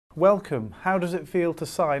Welcome. How does it feel to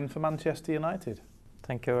sign for Manchester United?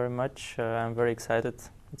 Thank you very much. I'm very excited.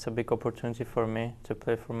 It's a big opportunity for me to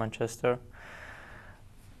play for Manchester.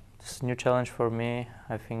 It's a new challenge for me.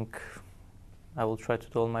 I think I will try to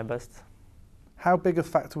do all my best. How big a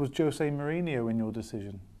factor was Jose Mourinho in your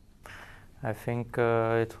decision? I think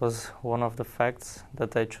it was one of the facts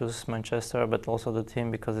that I chose Manchester, but also the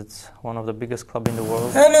team, because it's one of the biggest clubs in the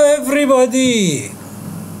world. Hello everybody!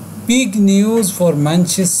 Big news for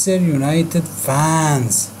Manchester United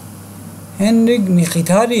fans. Henrikh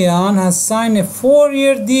Mkhitaryan has signed a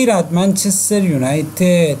 4-year deal at Manchester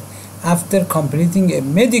United after completing a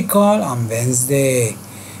medical on Wednesday.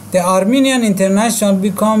 The Armenian international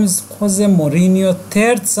becomes Jose Mourinho's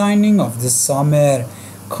third signing of the summer,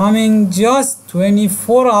 coming just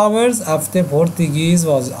 24 hours after Portuguese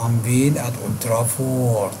was unveiled at Old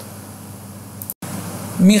Trafford.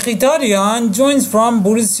 Mkhitaryan joins from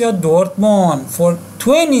Borussia Dortmund for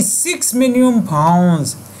 £26 million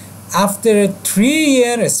after a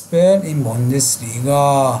 3-year spell in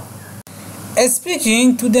Bundesliga.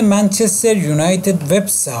 Speaking to the Manchester United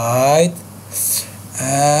website,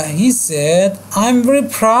 he said, "I'm very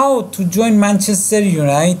proud to join Manchester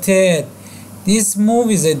United. This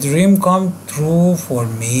move is a dream come true for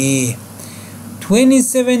me."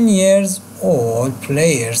 27 years old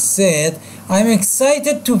player said, "I'm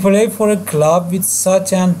excited to play for a club with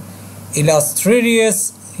such an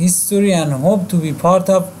illustrious history and hope to be part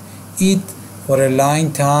of it for a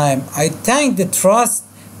long time. I thank the trust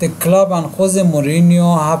the club and Jose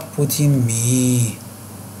Mourinho have put in me."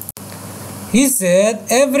 He said,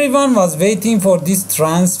 "Everyone was waiting for this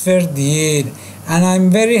transfer deal, and I'm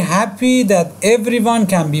very happy that everyone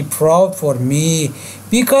can be proud for me,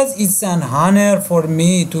 because it's an honor for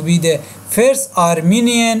me to be the first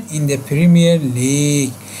Armenian in the Premier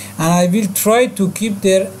League, and I will try to keep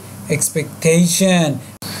their expectation.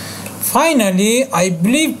 Finally, I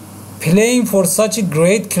believe playing for such a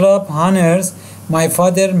great club honors my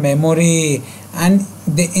father's memory and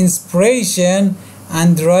the inspiration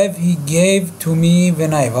and drive he gave to me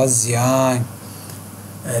when I was young."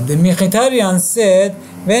 The Mkhitaryan said,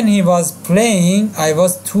 "When he was playing, I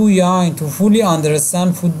was too young to fully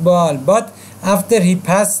understand football, but after he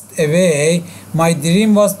passed away, my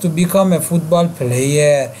dream was to become a football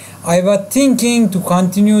player. I was thinking to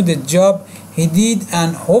continue the job he did,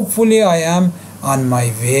 and hopefully I am on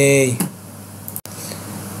my way."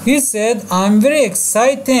 He said, "I'm very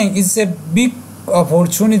excited. It's a big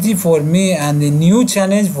opportunity for me and a new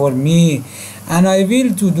challenge for me, and I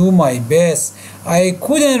will to do my best. I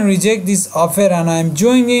couldn't reject this offer, and I'm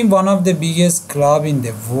joining one of the biggest clubs in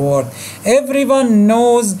the world. Everyone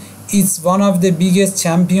knows it's one of the biggest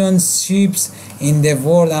championships in the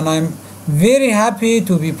world, and I'm very happy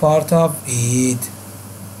to be part of it."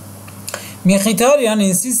 Mkhitaryan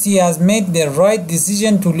insists he has made the right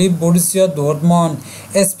decision to leave Borussia Dortmund,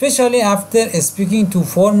 especially after speaking to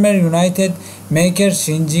former United maker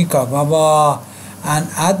Shinji Kagawa and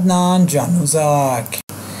Adnan Januzak.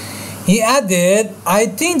 He added, "I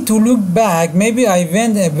think to look back, maybe I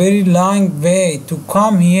went a very long way to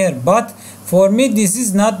come here, but for me this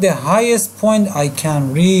is not the highest point I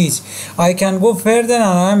can reach. I can go further,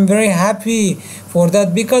 and I'm very happy for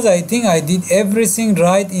that, because I think I did everything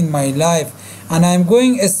right in my life, and I'm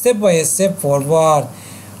going step by step forward.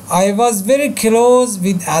 I was very close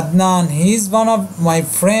with Adnan. He is one of my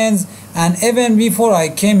friends, and even before I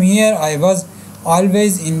came here, I was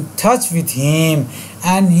always in touch with him,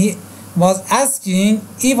 and he was asking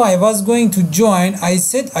if I was going to join. I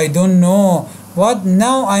said I don't know, but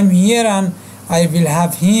now I'm here and I will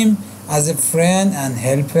have him as a friend and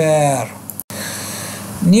helper."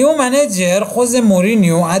 New manager Jose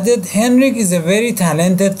Mourinho added, "Henrikh is a very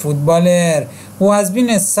talented footballer who has been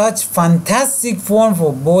in such fantastic form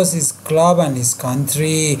for both his club and his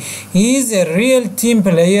country. He is a real team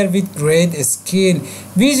player with great skill,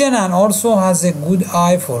 vision, and also has a good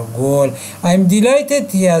eye for goal. I'm delighted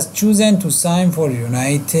he has chosen to sign for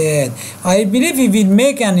United. I believe he will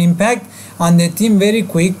make an impact on the team very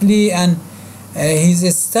quickly, and his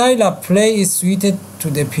style of play is suited to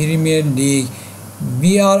the Premier League.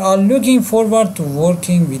 We are all looking forward to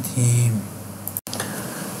working with him."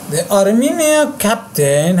 The Armenian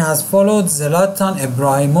captain has followed Zlatan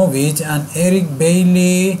Ibrahimovic and Eric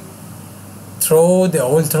Bailly through the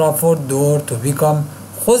Old Trafford door to become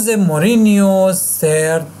Jose Mourinho's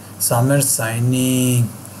third summer signing.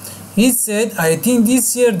 He said, "I think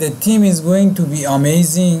this year the team is going to be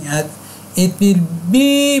amazing, and it will be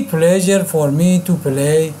a pleasure for me to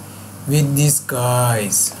play with these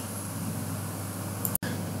guys."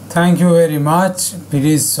 Thank you very much.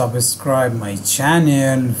 Please subscribe my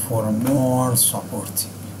channel for more support.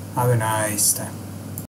 Have a nice time.